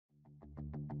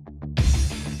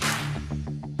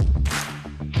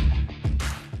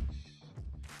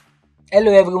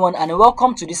Hello everyone and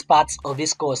welcome to this part of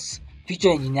this course, Feature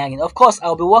Engineering. Of course,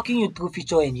 I'll be walking you through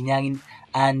feature engineering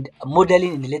and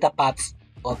modeling in the later parts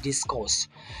of this course.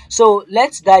 So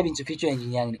let's dive into feature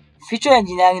engineering. Feature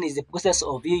engineering is the process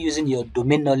of you using your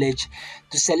domain knowledge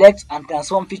to select and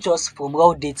transform features from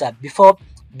raw data before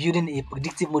building a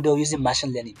predictive model using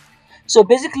machine learning. So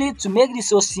basically, to make this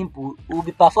so simple, we'll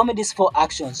be performing these 4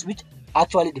 actions which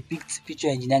actually depict feature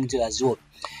engineering as well.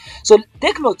 So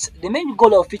take note, the main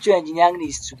goal of feature engineering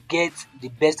is to get the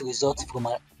best results from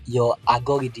your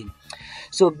algorithm.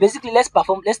 So basically, let's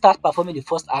start performing the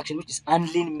first action, which is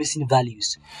handling missing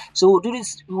values. So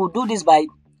we'll do this by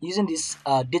using this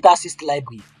datasist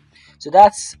library. So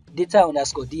that's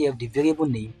data_df, the variable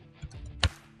name,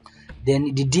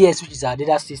 then the ds, which is our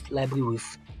datasist library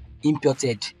we've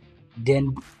imported.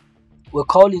 Then we're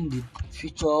calling the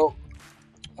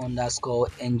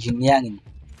feature_engineering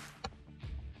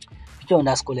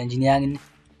engineering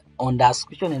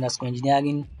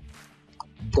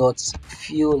dot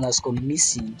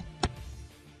field_missing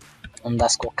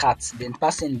cat, then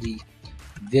passing the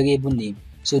variable name.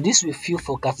 So this will fill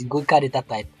for categorical data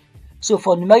type. So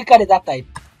for numerical data type,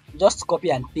 just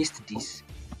copy and paste this,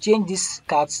 change this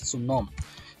cat to none.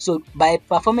 So by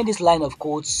performing this line of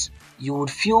codes, you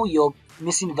would fill your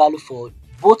missing value for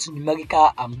both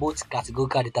numerical and both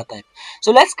categorical data type.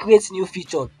 So let's create new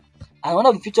feature. And one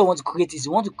of the features we want to create is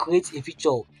we want to create a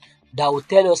feature that will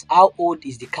tell us how old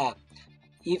is the car.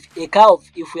 If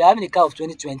we're having a car of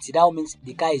 2020, that means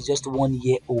the car is just 1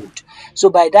 year old.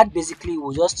 So by that, basically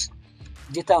we'll just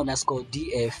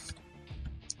data_df,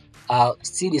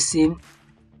 still the same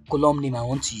column name I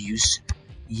want to use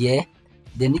year.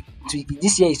 Then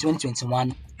this year is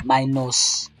 2021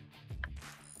 minus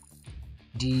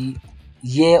the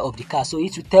year of the car, so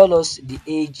it will tell us the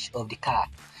age of the car.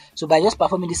 So by just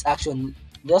performing this action,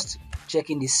 just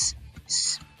checking the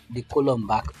column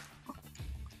back.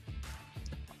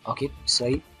 Okay,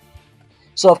 sorry.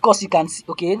 So of course you can see,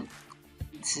 okay,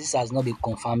 this has not been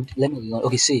confirmed. Let me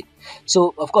okay, see.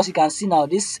 So of course you can see now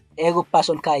this Aero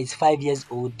Passion car is 5 years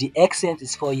old, the Accent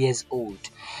is 4 years old.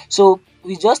 So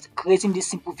we're just creating this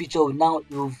simple feature. Now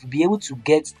you'll be able to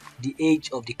get the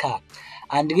age of the car.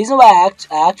 And the reason why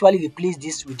I actually replace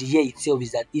this with the year itself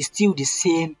is that it's still the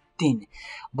same thing,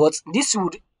 but this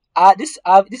would this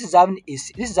is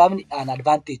having an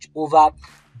advantage over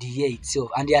the year itself,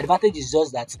 and the advantage is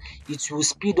just that it will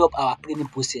speed up our training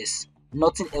process.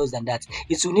 Nothing else than that.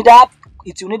 It will neither have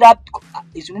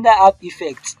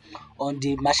effects on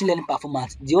the machine learning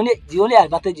performance. The only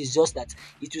advantage is just that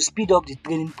it will speed up the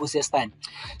training process time.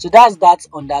 So that's that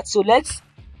on that. So let's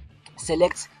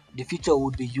select the feature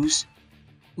we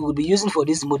will be using for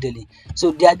this modeling.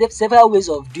 So there are several ways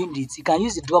of doing this. You can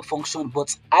use the drop function,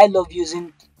 but I love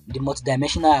using the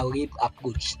multidimensional array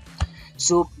approach.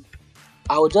 So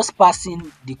I will just pass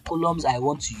in the columns I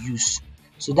want to use.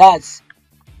 So that's,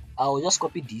 I will just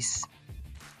copy this,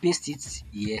 paste it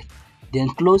here, then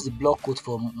close the block code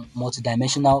for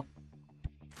multidimensional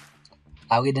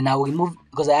array. Then I will remove,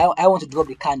 because I want to drop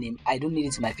the car name. I don't need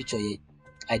it in my feature here.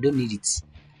 I don't need it.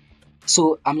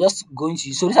 So I'm just going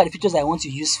to, so these are the features I want to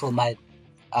use for my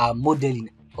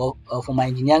modeling or for my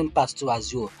engineering part 2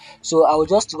 as well. So I will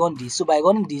just run this. So by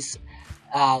running this,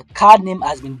 car name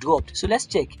has been dropped. So let's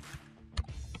check.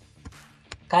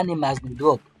 Car name has been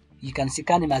dropped. You can see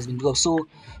car name has been dropped. So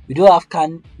we don't have car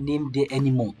name there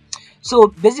anymore. So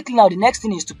basically now the next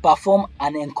thing is to perform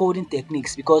an encoding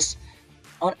techniques, because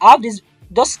on have this,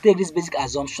 just take this basic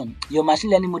assumption. Your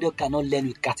machine learning model cannot learn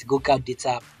with categorical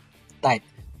data type.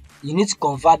 You need to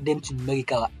convert them to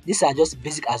numerical. These are just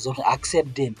basic assumptions.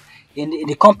 Accept them. In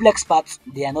the complex parts,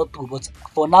 they are not true. But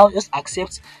for now, just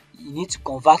accept you need to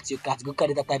convert your categorical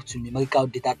data type to numerical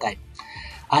data type.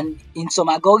 And in some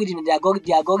algorithm,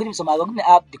 some algorithms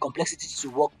have the complexity to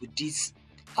work with this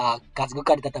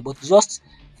categorical data type. But just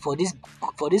for this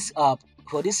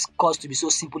course to be so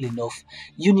simple enough,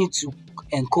 you need to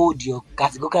encode your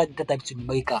categorical data type to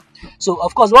numerical. So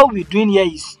of course, what we're doing here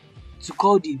is to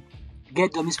call the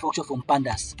get dummies function from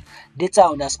pandas.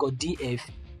 Data_df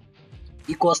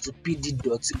equals to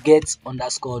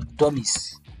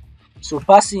pd.get_dummies. So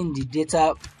passing the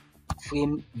data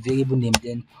frame variable name.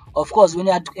 Then of course, when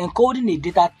you are encoding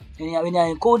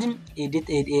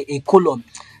a column,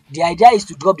 the idea is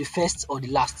to drop the first or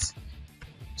the last,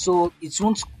 so it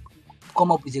won't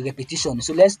come up with a repetition.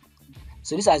 So this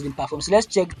has been performed. So let's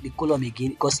check the column again,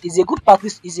 because it's a good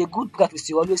practice to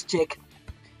always check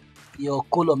your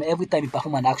column every time you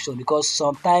perform an action, because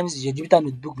sometimes your Jupyter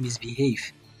notebook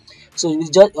misbehave. So it's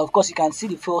just, of course, you can see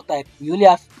the fuel type. We only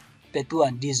have petrol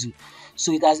and diesel,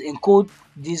 so it has encoded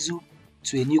diesel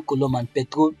to a new column and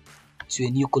petrol to a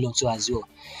new column too as well.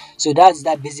 So that's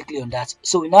that basically on that.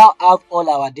 So we now have all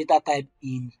our data type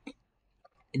in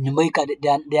numerical.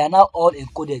 They are now all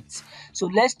encoded. So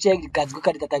let's check the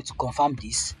categorical data type to confirm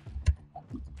this.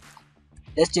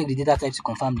 Let's check the data type to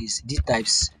confirm this. These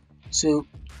types. So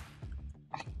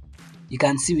you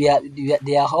can see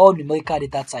they are all numerical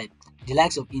data type. The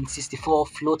likes of int 64,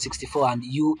 float 64, and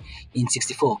int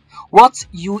 64. What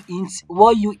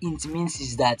int means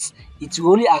is that it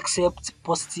will only accept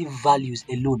positive values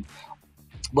alone.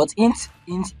 But int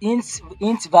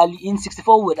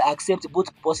 64 would accept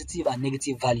both positive and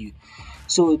negative value.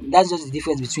 So that's just the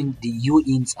difference between the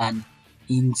uint and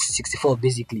int 64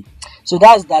 basically. So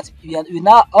that's that. We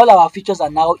now all our features are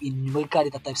now in numerical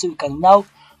data type. So we can now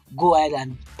go ahead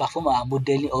and perform our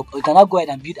modeling, or we can now go ahead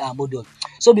and build our model.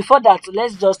 So before that,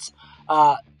 let's just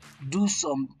do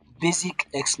some basic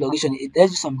exploration.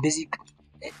 Let's do some basic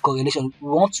correlation. We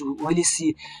want to really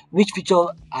see which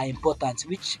features are important,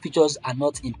 which features are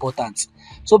not important.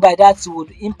 So by that, we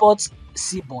would import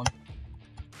Seaborn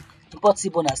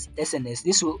as SNS.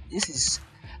 This is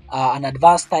an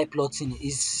advanced type plotting.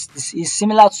 Is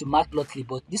similar to matplotlib,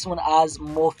 but this one has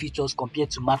more features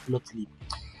compared to matplotlib.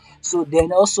 So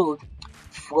then also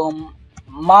from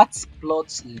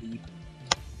matplotlib,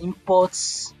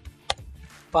 imports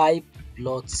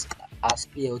pyplot as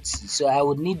plt. So I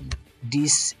would need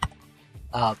this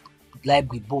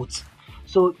library both.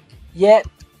 So yeah,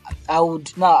 I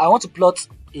want to plot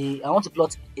a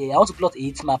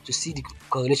heat map to see the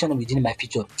correlation within my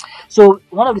feature. So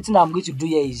one of the things I'm going to do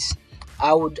here is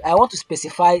I want to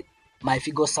specify my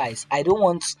figure size. I don't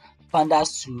want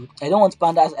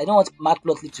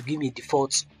matplotlib to give me a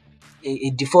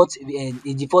default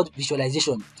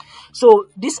visualization. So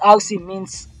this RC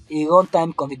means a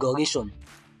runtime configuration,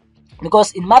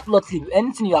 because in matplotlib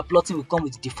anything you are plotting will come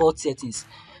with default settings.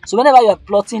 So whenever you are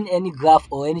plotting any graph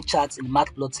or any chart in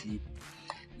matplotlib,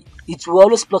 it will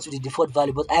always plot with the default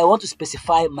value. But I want to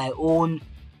specify my own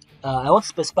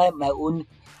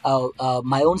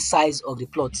my own size of the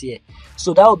plot here.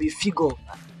 So that will be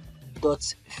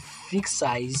figure.fix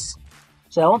size.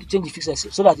 So I want to change the fix size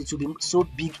so that it will be so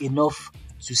big enough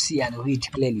to see and read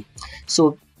clearly.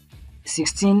 So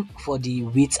 16 for the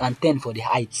width and 10 for the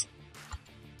height.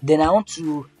 Then I want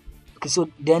to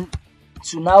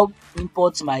now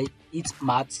import my heat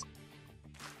map,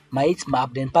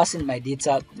 then pass in my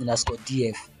data underscore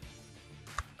df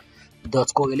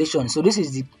dot correlation. So this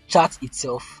is the chart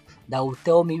itself that will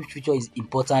tell me which feature is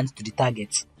important to the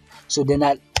target. So then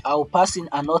I'll pass in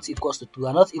a not equals to true.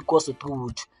 A not equals to true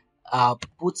would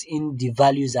put in the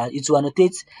values, and it will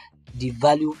annotate the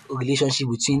value relationship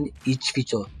between each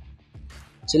feature.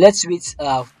 So let's wait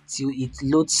till it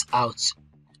loads out.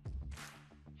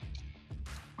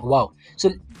 Wow.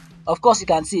 So of course you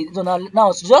can see. So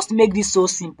now to just make this so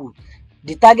simple,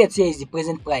 the target here is the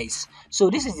present price. So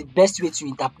this is the best way to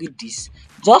interpret this.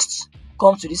 Just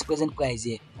come to this present price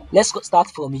here. Let's start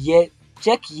from here.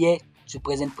 Check here to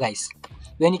present price.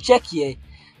 When you check here,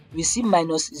 we see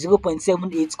minus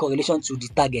 0.78 correlation to the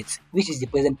target, which is the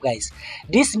present price.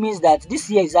 This means that this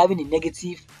here is having a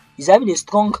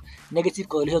strong negative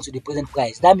correlation to the present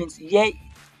price. That means here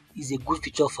is a good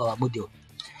feature for our model.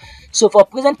 So for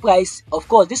present price, of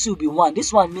course, this will be 1.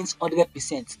 This one means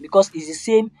 100% because it's the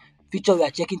same feature we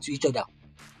are checking to each other.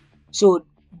 So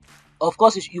of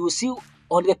course you will see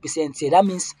 100% here. That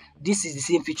means this is the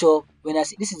same feature. When I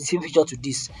say this is the same feature to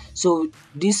this, so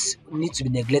this needs to be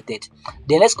neglected.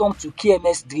 Then let's come to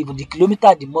KMS driven, the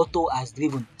kilometer the motor has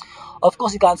driven. Of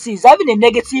course you can see it's having a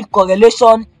negative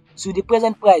correlation to the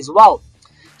present price. Wow.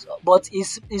 But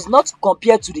it's not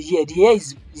compared to the year. The year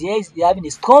is having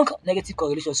a strong negative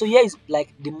correlation. So here is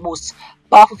like the most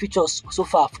powerful features so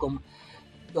far from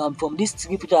these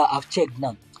 3 features I've checked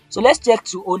now. So let's check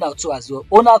to owner too as well.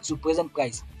 Owner to present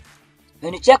price.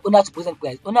 When you check owner to present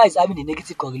price, owner is having a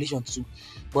negative correlation too,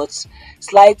 but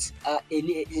slight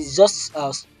is just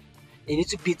a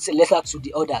little bit lesser to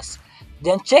the others.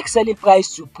 Then check selling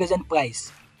price to present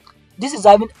price. This is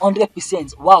having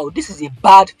 100%. Wow, this is a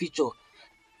bad feature.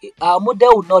 Our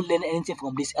model will not learn anything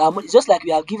from this. It's just like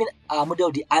we have given our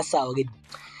model the answer already.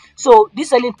 So this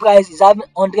selling price is having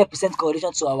 100%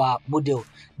 correlation to our model.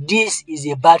 This is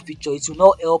a bad feature. It will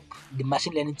not help the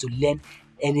machine learning to learn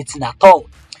anything at all.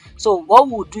 So what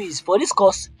we will do is, for this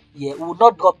course here, we will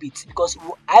not drop it because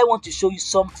I want to show you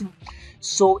something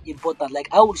so important. Like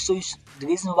I will show you the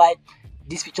reason why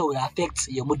this feature will affect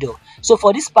your model. So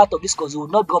for this part of this course, we will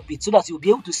not drop it so that you'll be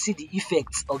able to see the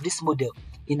effects of this model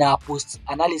in our post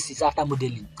analysis after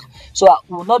modeling. So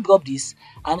we will not drop this,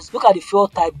 and look at the fuel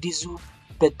type: diesel,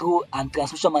 petrol, and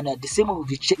transmission manual. The same way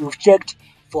we've checked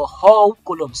for all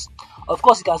columns. Of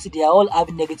course, you can see they are all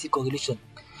having negative correlation.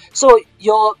 So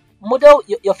your model,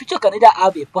 your feature can either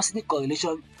have a positive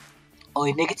correlation or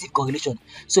a negative correlation.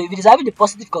 So if it is having a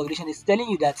positive correlation, it's telling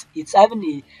you that it's having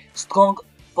a strong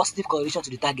positive correlation to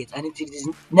the target, and if it is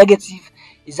negative,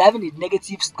 it's having a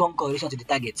negative strong correlation to the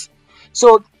target.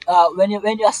 So when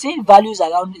you are seeing values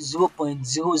around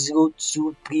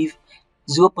 0.0023,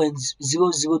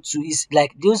 0.002, is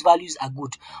like those values are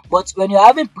good. But when you're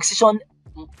having precision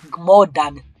more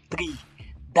than 3,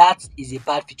 that is a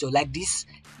bad feature. Like this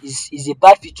is a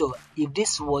bad feature. If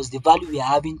this was the value we are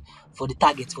having for the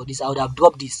target for this, I would have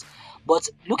dropped this. But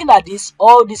looking at this,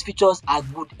 all these features are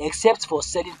good except for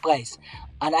selling price.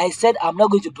 And I said I'm not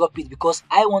going to drop it because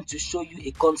I want to show you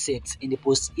a concept in the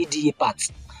post EDA part.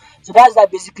 So that's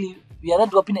that. Basically, we are not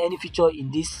dropping any feature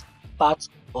in this part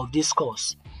of this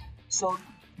course. So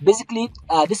basically,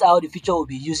 this are all the feature we'll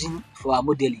be using for our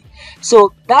modeling.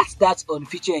 So that's that on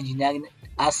feature engineering.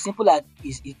 As simple as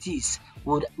it is,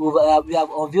 we have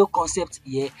unveiled concept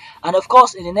here, and of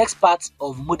course, in the next part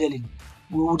of modeling,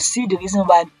 we would see the reason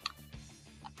why.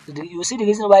 You will see the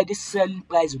reason why this selling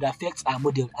price would affect our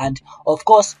model, and of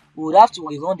course, we would have to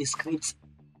rerun the script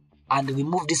and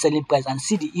remove this selling price and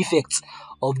see the effects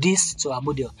of this to our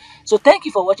model. So thank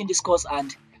you for watching this course,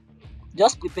 and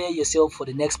just prepare yourself for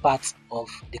the next part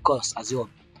of the course as well.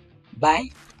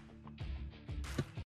 Bye.